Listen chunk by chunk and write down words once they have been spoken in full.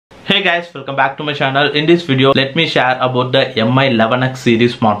Hey guys, welcome back to my channel. In this video, let me share about the Mi11x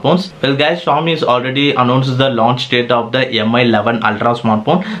series smartphones. Well guys, Xiaomi has already announced the launch date of the Mi11 Ultra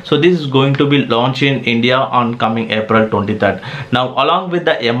smartphone. So this is going to be launched in India on coming April 23rd. Now along with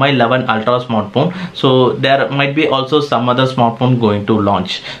the Mi11 Ultra smartphone, so there might be also some other smartphone going to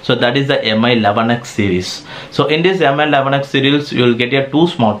launch. So that is the Mi11x series. So in this Mi11x series, you will get your two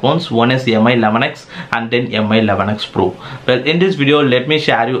smartphones. One is Mi11x and then Mi11x Pro. Well, in this video, let me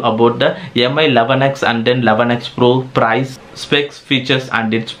share you about the Mi11x and then 11x Pro price, specs, features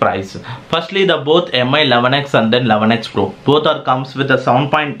and its price. Firstly, the both Mi11x and then 11x Pro both are comes with a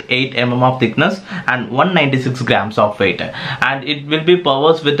 7.8 mm of thickness and 196 grams of weight, and it will be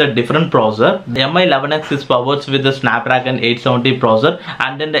powered with a different processor. The Mi11x is powered with the Snapdragon 870 processor,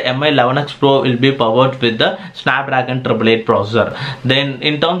 and then the Mi11x Pro will be powered with the Snapdragon 888 processor. Then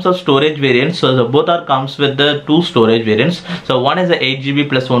in terms of storage variants, so the both are comes with the two storage variants. So one is the 8GB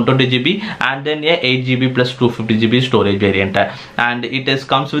plus 120GB and then a 8GB plus 250GB storage variant, and it is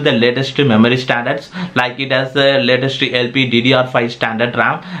comes with the latest memory standards, like it has the latest LPDDR5 standard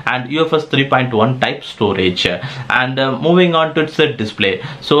RAM and UFS 3.1 type storage. And moving on to its display,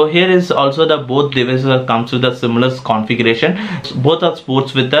 so here is also the both devices comes with a similar configuration. Both are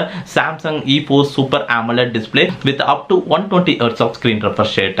sports with the Samsung E4 Super AMOLED display with up to 120Hz of screen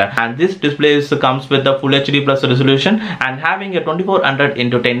refresh rate, and this display comes with the Full HD plus resolution and having a 2400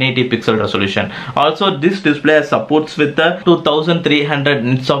 into 1080 pixel resolution. Also this display supports with the 2300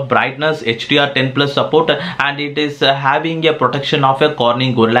 nits of brightness, HDR10 plus support, and it is having a protection of a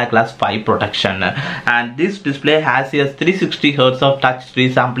Corning Gorilla Glass 5 protection. And this display has a 360 Hz of touch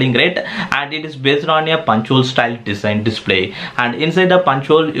resampling rate, and it is based on a punch hole style design display. And inside the punch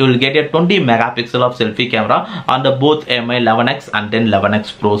hole, you will get a 20 megapixel of selfie camera on the both Mi11x and then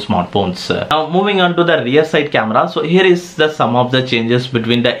 11x Pro smartphones. Now moving on to the rear side camera, so here is the some of the changes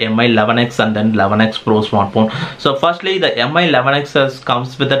between the Mi11x and then 11x Pro smartphone. So firstly, the Mi11x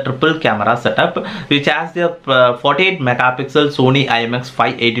comes with a triple camera setup, which has the 48 megapixel Sony IMX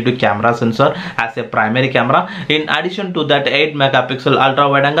 582 camera sensor as a primary camera. In addition to that, 8 megapixel ultra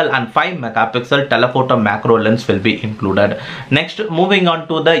wide angle and 5 megapixel telephoto macro lens will be included. Next, moving on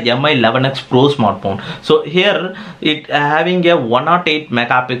to the Mi11x Pro smartphone. So here it having a 108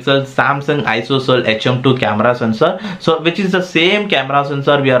 megapixel Samsung ISOCELL HM2 camera sensor, so which is the same camera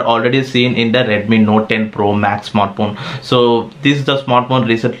sensor we are already seen in the Redmi Note 10 Pro Max smartphone. So this is the smartphone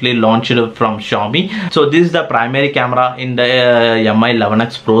recently launched from Xiaomi. So this is the primary camera in the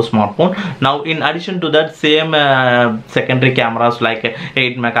Mi11x Pro smartphone. Now in addition to that, same secondary cameras like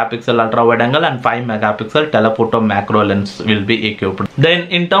 8 megapixel ultra wide angle and 5 megapixel telephoto macro lens will be equipped. Then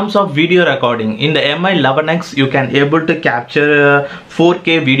in terms of video recording, in the Mi11x you can able to capture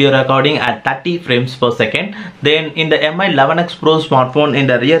 4K video recording at 30 frames per second. Then in the Mi11x Pro smartphone, in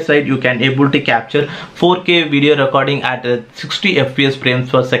the rear side you can able to capture 4K video recording at 60 fps frames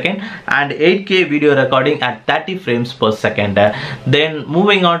per second and 8K video recording at 30 frames per second. Then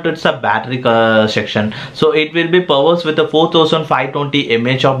moving on to its battery section, so it will be powered with a 4520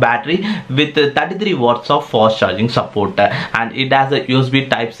 mAh of battery with 33 watts of fast charging support, and it has a USB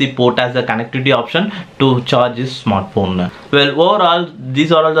Type-C port as a connectivity option to charge this smartphone. Well, overall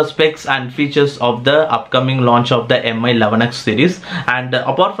these are all the specs and features of the upcoming launch of the Mi11x series, and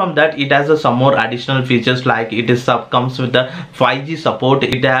apart from that, it has some more additional features, like it is comes with the 5G support.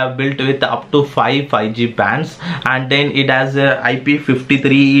 It have built with up to 5 5G bands, and then it has a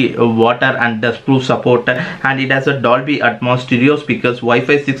IP53 water and dustproof support, and it has a Dolby Atmos stereo speakers,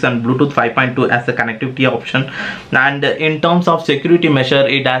 Wi-Fi 6 and Bluetooth 5.2 as a connectivity option. And in terms of security measure,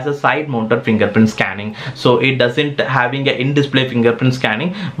 it has a side mounted fingerprint scanning, so it doesn't having a in-display fingerprint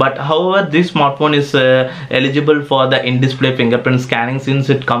scanning, but however this smartphone is eligible for the in-display fingerprint scanning since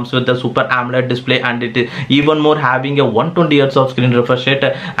it comes with the Super AMOLED display, and it is even more having a 120Hz of screen refresh rate,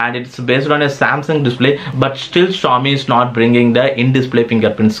 and it's based on a Samsung display, but still Xiaomi is not bringing the in-display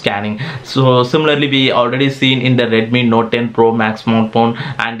fingerprint scanning. So similarly, we already seen in the Redmi Note 10 Pro Max smartphone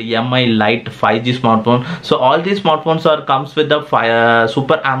and Mi Lite 5G smartphone. So all these smartphones are comes with the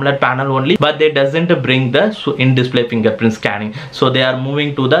Super AMOLED panel only, but they doesn't bring the in-display fingerprint scanning. So they are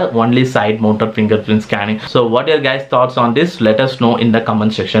moving to the only side mounted fingerprint scanning. So what are your guys thoughts on this? Let us know in the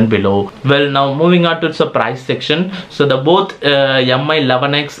comment section below. Well, now moving on to its price section, so the both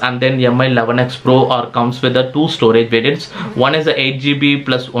Mi11x and then Mi11x Pro are comes with the two storage variants. One is the 8GB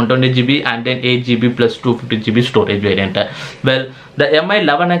plus 120GB and then 8GB plus 250GB storage variant. Well, The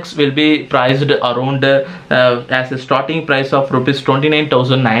Mi11x will be priced around as a starting price of rupees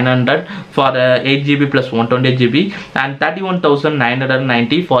 29,900 for 8GB plus 128GB and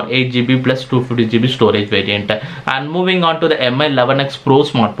 31,990 for 8GB plus 250GB storage variant. And moving on to the Mi11x Pro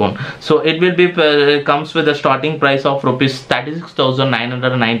smartphone, so it will be comes with a starting price of rupees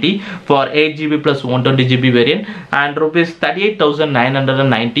 36,990 for 8GB plus 120GB variant and rupees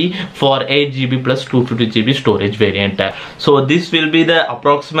 38,990 for 8GB plus 250GB storage variant. So this will be the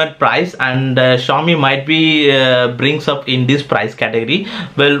approximate price, and Xiaomi might be brings up in this price category.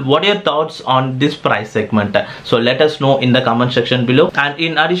 Well, what are your thoughts on this price segment? So let us know in the comment section below, and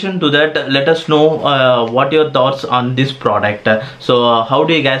in addition to that, let us know what your thoughts on this product. So how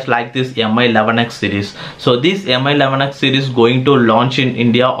do you guys like this Mi11x series? So this Mi11x series going to launch in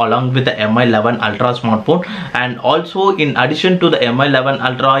India along with the Mi11 Ultra smartphone, and also in addition to the Mi11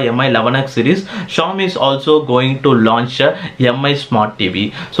 Ultra, Mi11x series, Xiaomi is also going to launch Mi Smart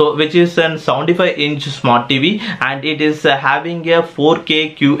TV, so which is an 75-inch smart TV, and it is having a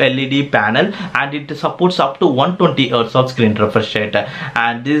 4K QLED panel, and it supports up to 120 Hz of screen refresh rate.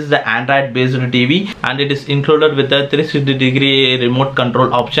 And this is the Android based TV, and it is included with a 360-degree remote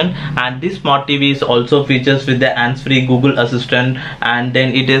control option. And this smart TV is also features with the hands-free Google Assistant, and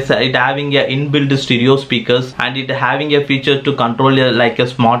then it having a inbuilt stereo speakers, and it having a feature to control like a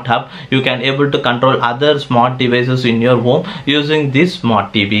smart hub. You can able to control other smart devices in your home using this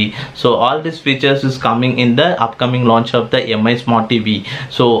smart TV. So all these features is coming in the upcoming launch of the Mi Smart TV.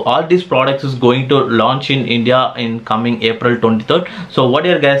 So all these products is going to launch in India in coming April 23rd. So what are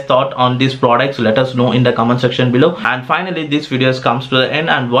your guys thought on these products? Let us know in the comment section below. And finally, this video comes to the end,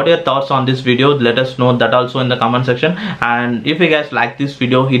 and what are your thoughts on this video? Let us know that also in the comment section. And if you guys like this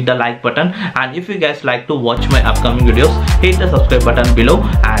video, hit the like button, and if you guys like to watch my upcoming videos, hit the subscribe button below.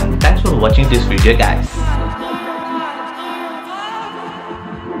 And thanks for watching this video, guys.